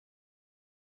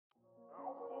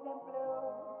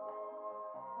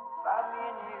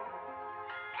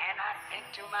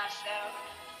to myself,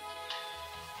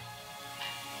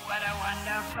 what a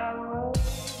wonderful world.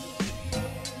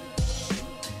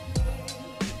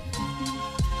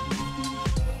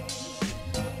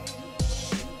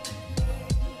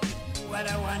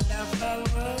 What a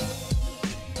wonderful world.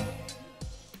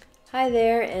 Hi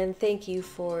there, and thank you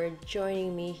for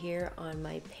joining me here on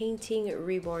my Painting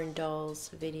Reborn Dolls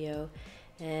video,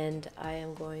 and I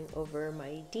am going over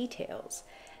my details.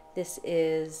 This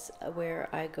is where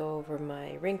I go over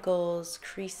my wrinkles,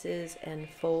 creases, and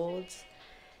folds,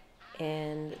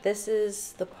 and this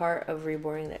is the part of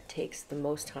reborning that takes the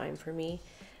most time for me.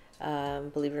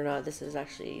 Believe it or not, this is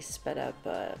actually sped up,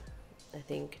 I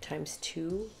think,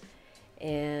 ×2.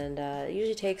 And it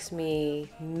usually takes me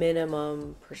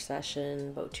minimum per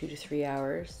session about 2 to 3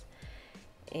 hours,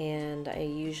 and I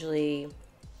usually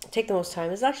take the most time.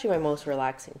 This is actually my most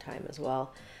relaxing time as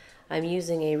well. I'm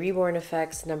using a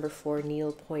RebornFX number 4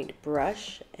 Needle Point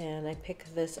brush, and I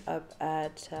picked this up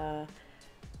at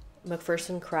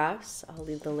MacPherson Crafts. I'll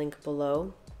leave the link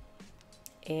below,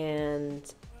 and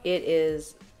it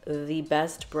is the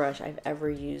best brush I've ever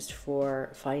used for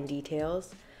fine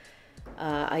details.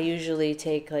 I usually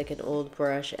take like an old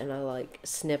brush and I like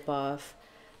snip off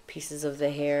pieces of the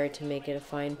hair to make it a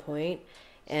fine point,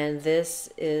 and this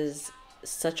is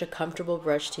such a comfortable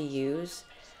brush to use,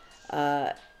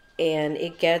 and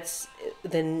it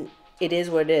is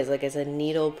what it is. Like, it's a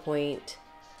needle point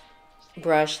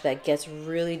brush that gets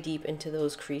really deep into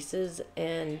those creases,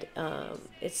 and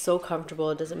it's so comfortable.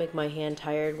 It doesn't make my hand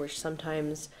tired, which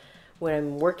sometimes when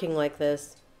I'm working like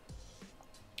this,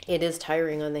 it is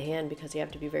tiring on the hand because you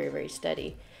have to be very, very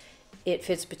steady. It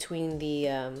fits between the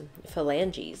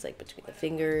phalanges, like between the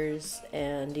fingers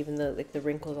and even the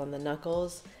wrinkles on the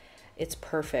knuckles. It's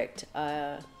perfect.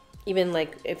 Even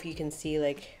like if you can see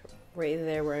like right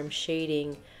there where I'm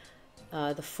shading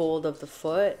the fold of the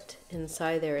foot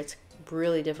inside there, it's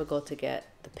really difficult to get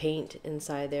the paint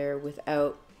inside there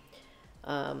without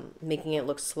making it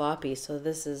look sloppy. So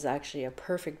this is actually a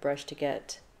perfect brush to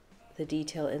get the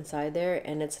detail inside there,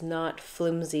 and it's not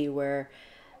flimsy where,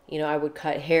 you know, I would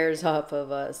cut hairs off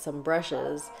of some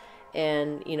brushes,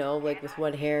 and, you know, like with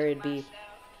one hair it'd be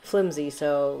flimsy,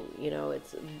 so, you know, it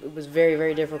was very,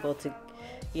 very difficult to,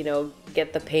 you know,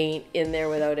 get the paint in there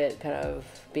without it kind of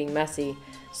being messy.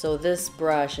 So this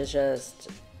brush is just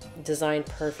designed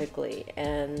perfectly,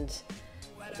 and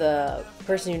the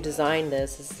person who designed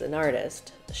this is an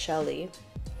artist, Shelly,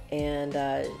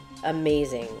 and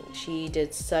amazing. She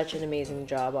did such an amazing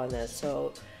job on this.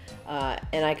 So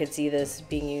and I could see this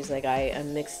being used, like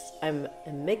I'm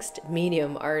a mixed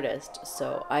medium artist,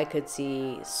 so I could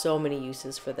see so many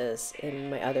uses for this in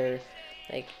my other,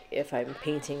 like if I'm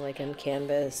painting like on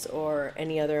canvas or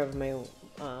any other of my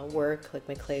work, like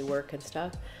my clay work and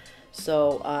stuff.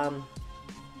 So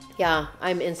yeah,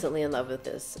 I'm instantly in love with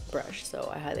this brush, so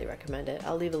I highly recommend it.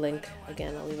 I'll leave a link,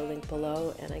 again, I'll leave a link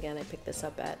below, and again, I picked this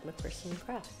up at MacPherson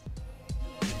Crafts.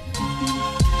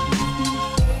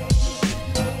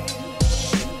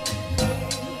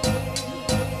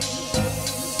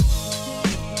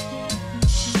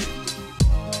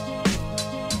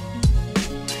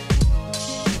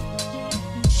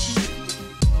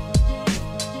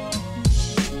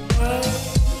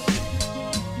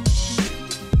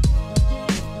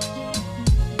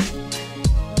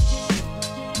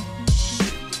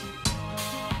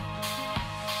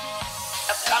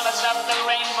 Of the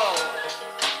rainbow,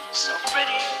 so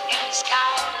pretty in the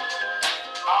sky,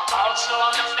 are also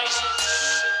on the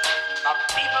faces of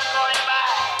people going by.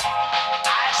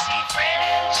 I see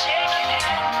friends shaking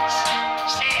hands,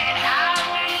 saying how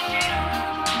do you do.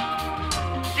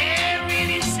 They're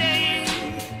really saying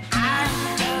I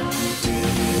love you.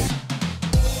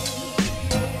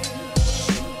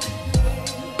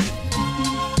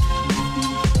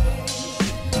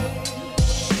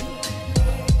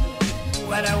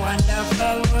 What a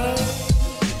wonderful world.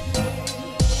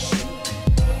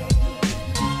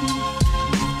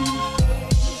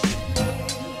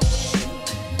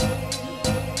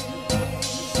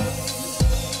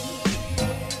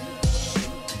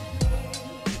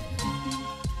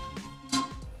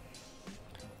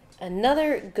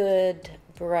 Another good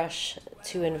brush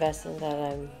to invest in that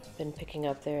I've been picking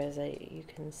up there, as you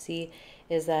can see,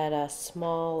 is that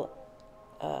small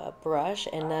brush,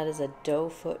 and that is a doe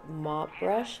foot mop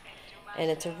brush,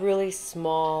 and it's a really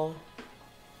small,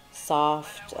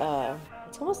 soft,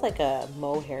 it's almost like a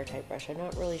mohair type brush. I'm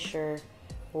not really sure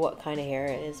what kind of hair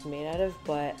it is made out of,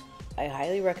 but I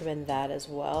highly recommend that as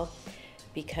well,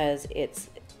 because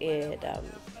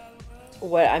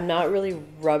I'm not really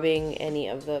rubbing any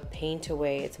of the paint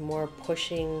away. It's more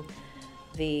pushing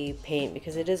the paint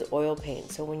because it is oil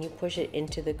paint. So when you push it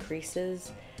into the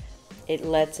creases, it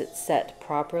lets it set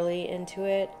properly into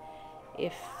it,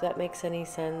 if that makes any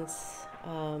sense.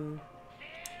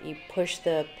 You push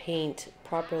the paint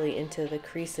properly into the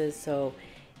creases so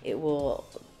it will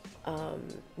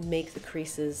make the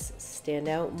creases stand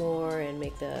out more and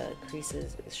make the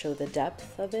creases show the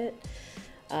depth of it.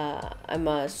 I'm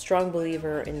a strong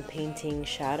believer in painting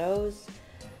shadows.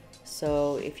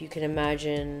 So if you can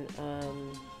imagine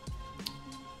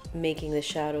making the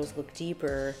shadows look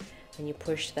deeper, and you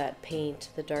push that paint,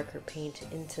 the darker paint,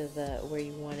 into the where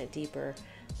you want it deeper,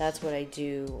 that's what I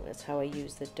do. That's how I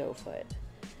use the doe foot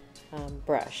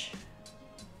brush.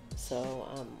 So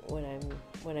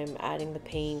when I'm adding the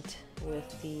paint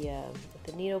with the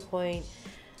needle point,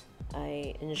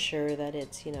 I ensure that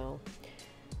it's, you know,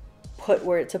 put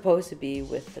where it's supposed to be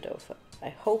with the doe foot. I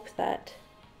hope that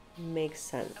makes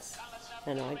sense.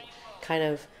 I know I'm kind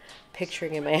of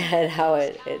picturing in my head how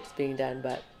it's being done,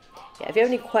 but yeah, if you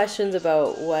have any questions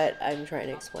about what I'm trying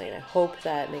to explain, I hope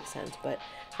that makes sense, but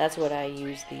that's what I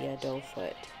use the doe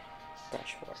foot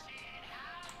brush for.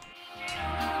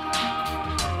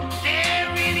 They're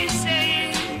really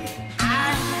saying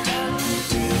I love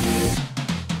you.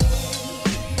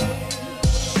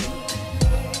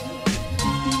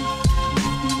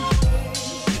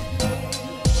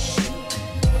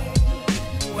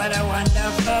 What a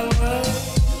wonderful world.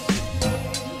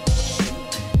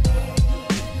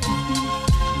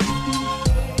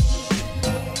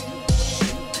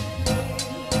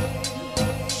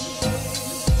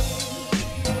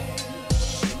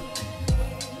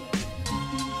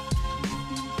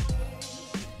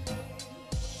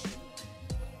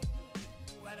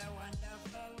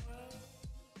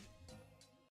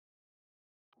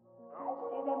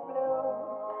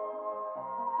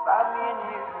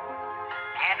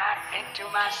 To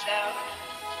myself,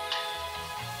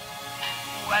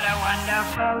 what a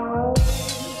wonderful world.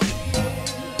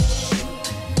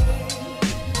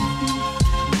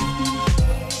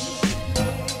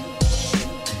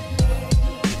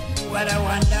 What a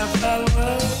wonderful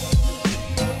world.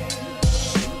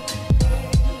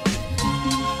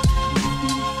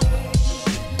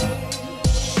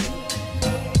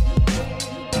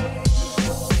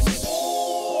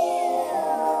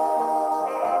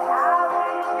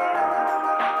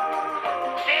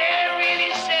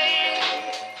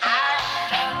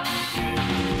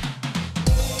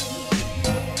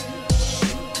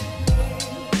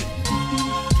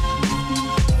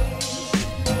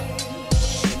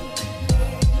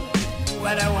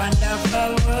 What a wonderful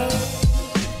world.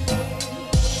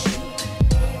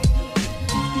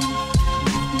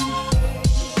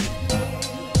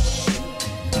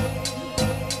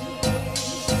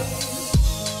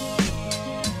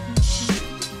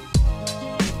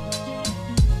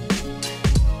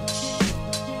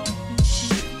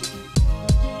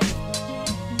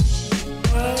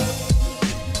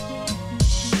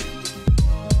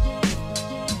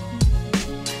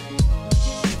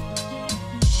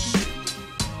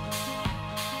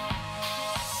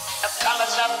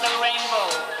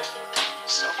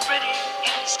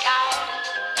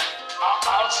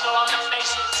 Also on the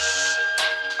faces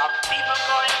of people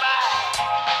going by,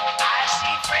 I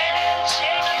see friends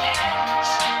shaking hands,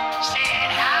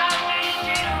 saying how do you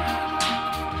do?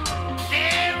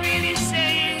 They're really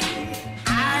saying I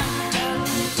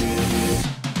love you.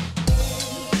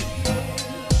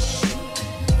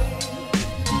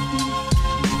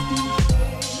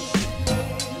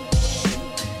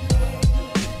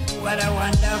 What a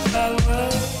wonderful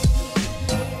world.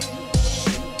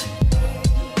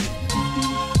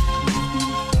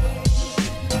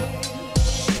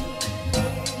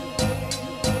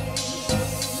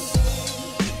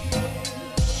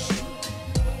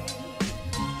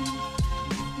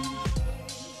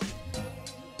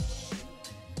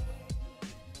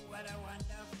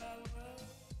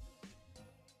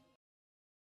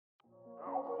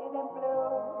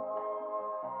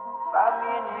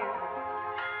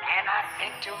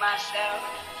 To myself.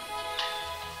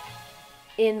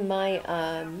 In my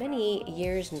many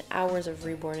years and hours of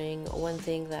reborning, one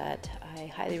thing that I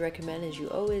highly recommend is you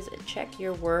always check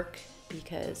your work,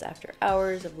 because after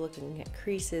hours of looking at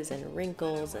creases and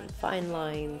wrinkles and fine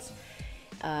lines,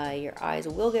 your eyes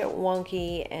will get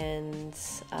wonky. And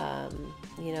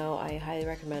you know, I highly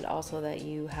recommend also that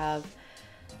you have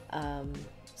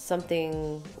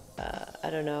something,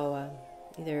 I don't know,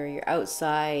 either you're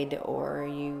outside or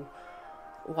you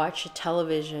watch a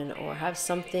television or have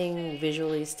something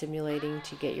visually stimulating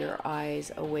to get your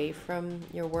eyes away from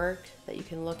your work that you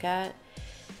can look at.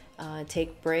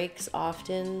 Take breaks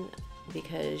often,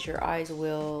 because your eyes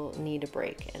will need a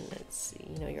break, and it's,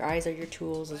 you know, your eyes are your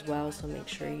tools as well, so make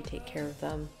sure you take care of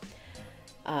them.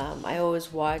 I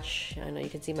always watch, I know you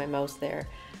can see my mouse there,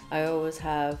 I always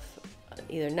have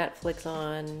either Netflix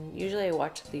on, usually I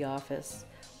watch The Office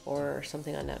or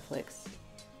something on Netflix,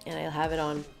 and I have it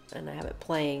on and I have it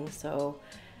playing so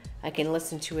I can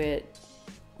listen to it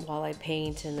while I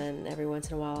paint, and then every once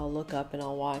in a while I'll look up and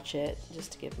I'll watch it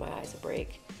just to give my eyes a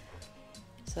break.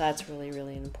 So that's really,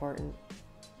 really important.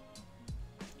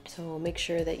 So make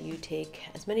sure that you take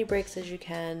as many breaks as you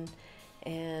can,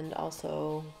 and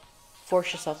also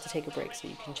force yourself to take a break so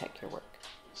you can check your work.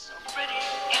 So pretty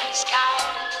in the sky,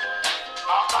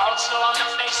 also on the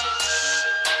faces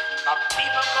of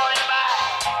people going by.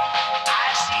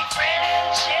 I see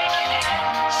friends shaking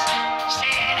hands,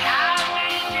 saying how do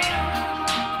you do.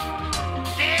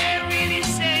 They're really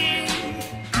saying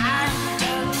I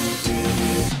love you.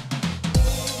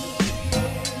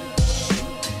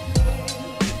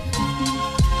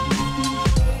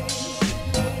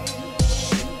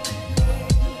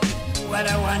 What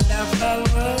a wonderful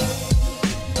world.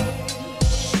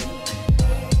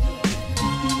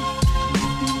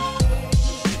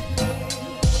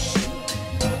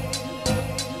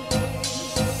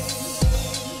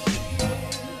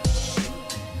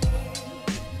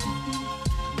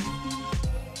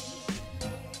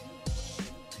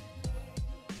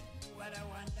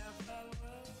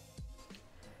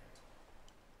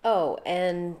 Oh,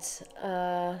 and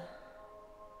I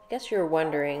guess you're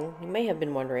wondering, you may have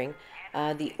been wondering,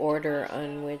 the order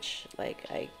on which like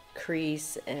I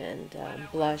crease and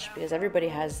blush, because everybody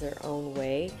has their own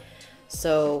way.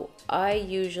 So I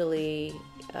usually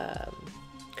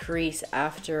crease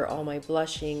after all my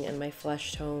blushing and my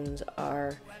flesh tones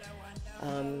are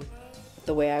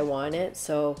the way I want it.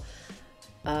 So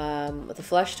the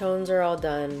flesh tones are all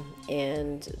done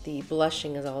and the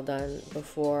blushing is all done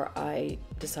before I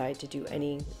decide to do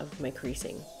any of my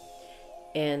creasing.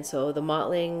 And so the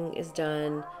mottling is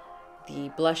done,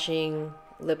 the blushing,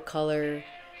 lip color,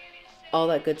 all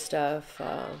that good stuff,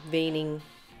 veining,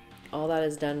 all that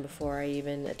is done before I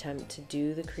even attempt to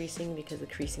do the creasing, because the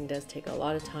creasing does take a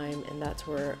lot of time and that's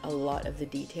where a lot of the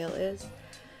detail is.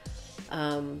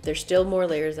 There's still more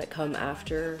layers that come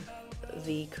after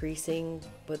the creasing,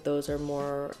 but those are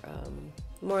more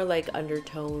like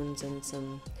undertones and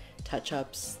some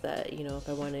touch-ups that, you know, if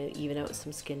I want to even out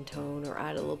some skin tone or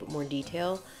add a little bit more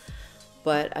detail.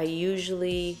 But I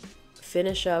usually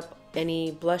finish up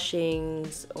any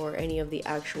blushings or any of the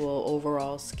actual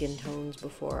overall skin tones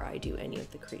before I do any of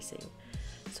the creasing.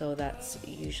 So that's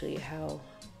usually how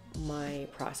my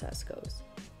process goes.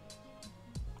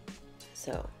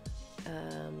 So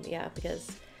yeah,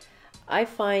 because I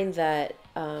find that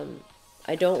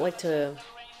I don't like to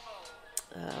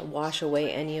wash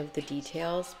away any of the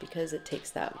details because it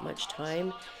takes that much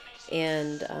time,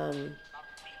 and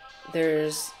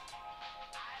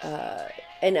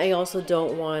and I also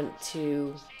don't want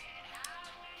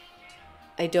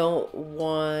it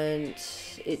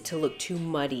to look too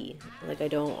muddy. Like, I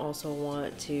don't also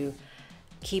want to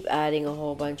keep adding a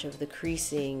whole bunch of the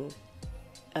creasing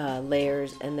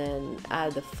layers and then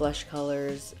add the flesh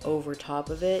colors over top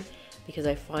of it, because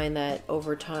I find that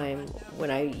over time,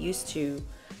 when I used to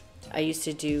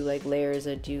do like layers,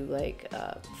 I'd do like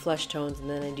flesh tones, and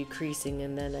then I do creasing,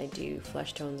 and then I do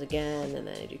flesh tones again, and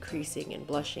then I do creasing and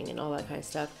blushing and all that kind of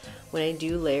stuff. When I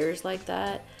do layers like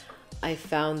that, I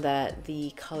found that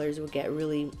the colors would get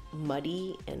really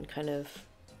muddy and kind of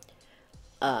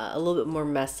a little bit more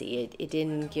messy. It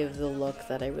didn't give the look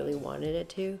that I really wanted it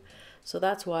to. So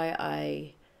that's why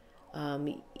I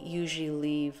usually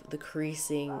leave the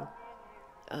creasing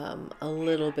a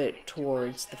little bit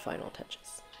towards the final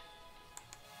touches.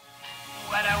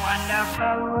 What a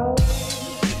wonderful world.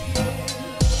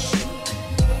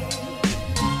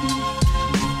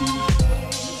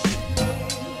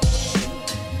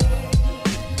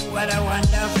 What a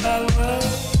wonderful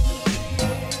world.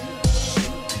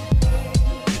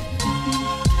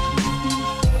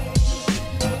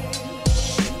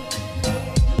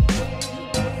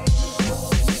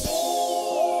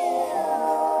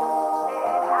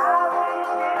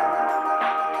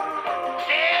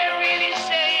 They're really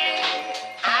saying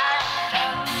I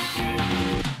love you.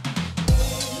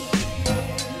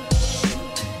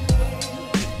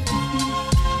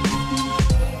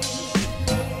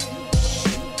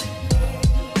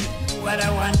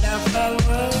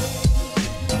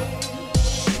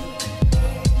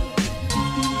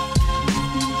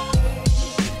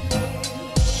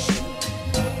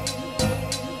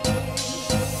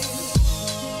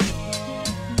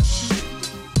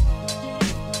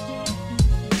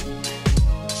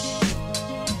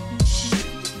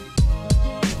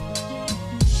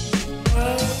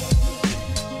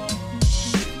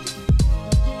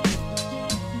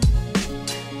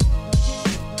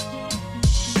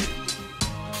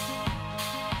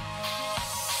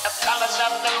 colors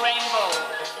of the rainbow,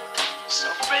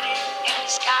 so pretty in the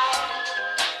sky,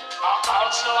 are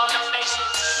also on the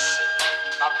faces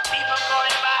of people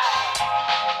going by.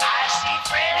 I see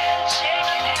friends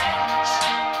shaking hands,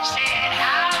 saying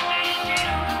how do you do.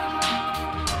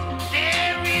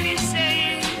 They're really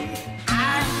saying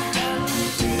I love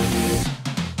you.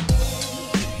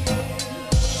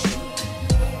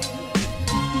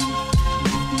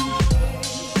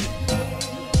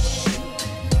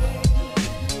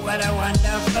 What a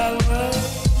wonderful world.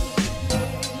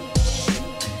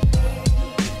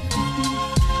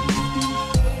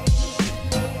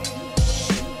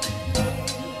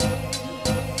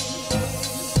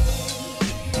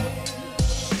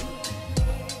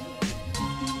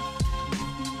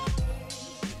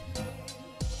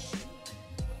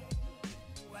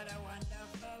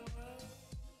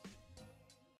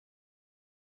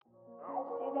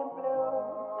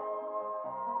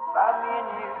 For me and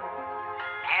you,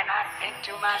 and I think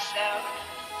to myself,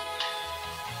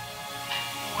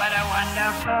 what a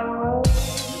wonderful world.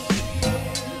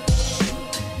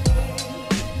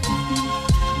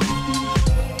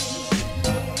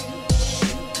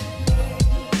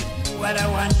 What a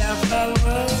wonderful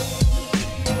world.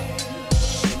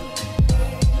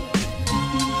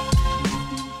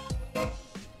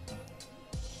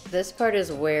 This part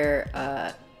is where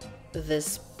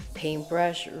this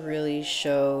paintbrush really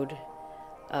showed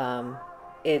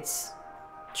its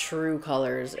true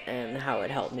colors and how it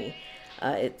helped me.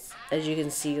 It's, as you can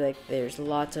see, like there's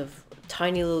lots of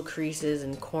tiny little creases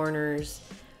and corners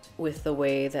with the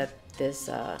way that this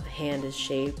hand is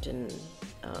shaped and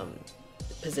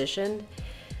positioned.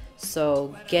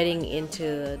 So getting into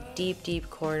the deep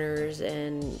corners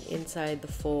and inside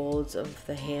the folds of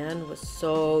the hand was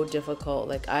so difficult.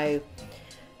 Like I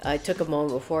took a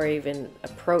moment before I even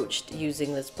approached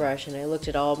using this brush, and I looked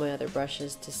at all my other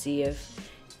brushes to see if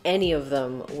any of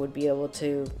them would be able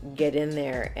to get in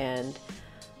there, and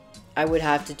I would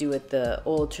have to do it the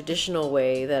old traditional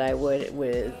way that I would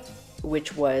with,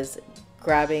 which was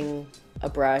grabbing a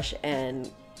brush and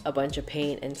a bunch of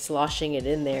paint and sloshing it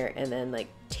in there and then like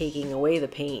taking away the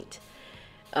paint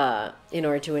in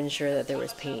order to ensure that there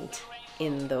was paint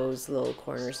in those little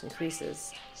corners and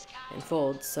creases and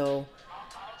folds. So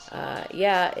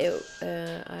yeah,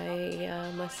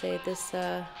 I must say this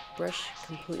brush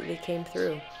completely came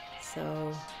through.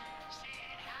 So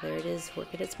there it is,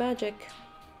 working its magic.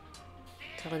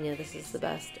 I'm telling you, this is the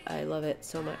best. I love it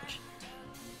so much.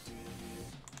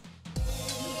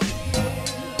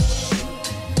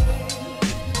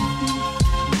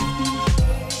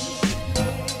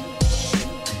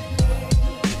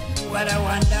 What a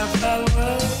wonderful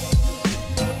world.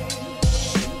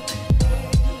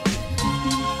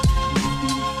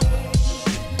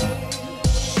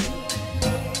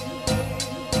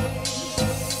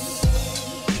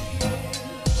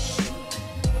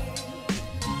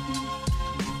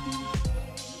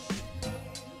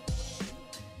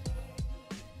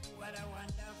 What a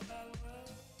wonderful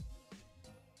world.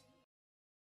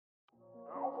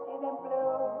 I see them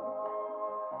blue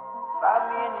for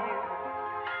me and you,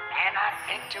 and I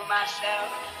think to myself,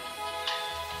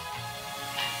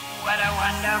 what a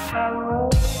wonderful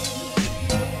world.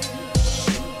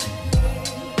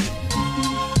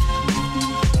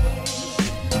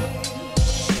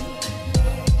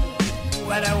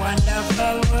 What a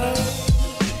wonderful world.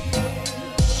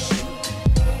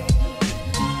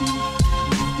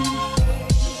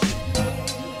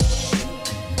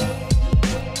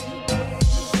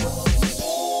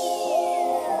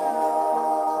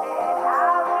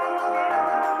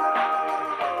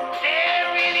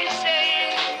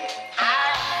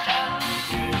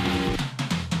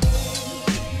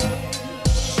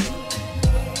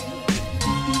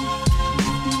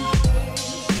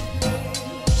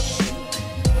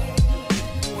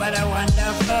 What a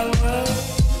wonderful world.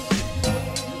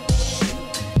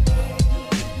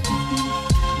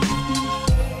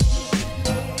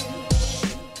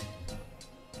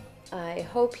 I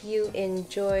hope you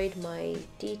enjoyed my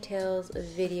details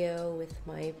video with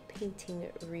my painting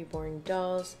reborn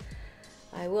dolls.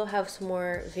 I will have some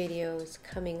more videos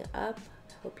coming up.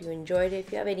 Hope you enjoyed it.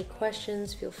 If you have any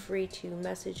questions, feel free to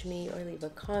message me or leave a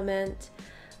comment.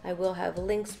 I will have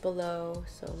links below,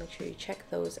 so make sure you check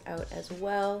those out as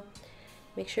well.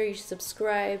 Make sure you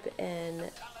subscribe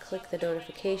and click the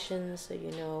notifications so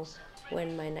you know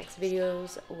when my next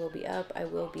videos will be up. I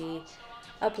will be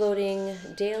uploading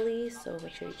daily, so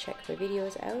make sure you check my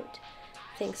videos out.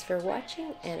 Thanks for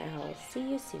watching, and I'll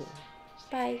see you soon.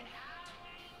 Bye.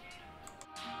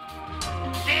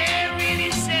 They're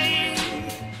really saying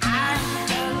I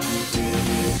love you.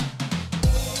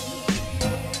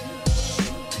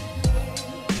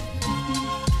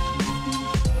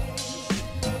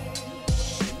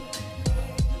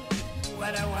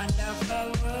 what a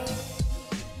wonderful world.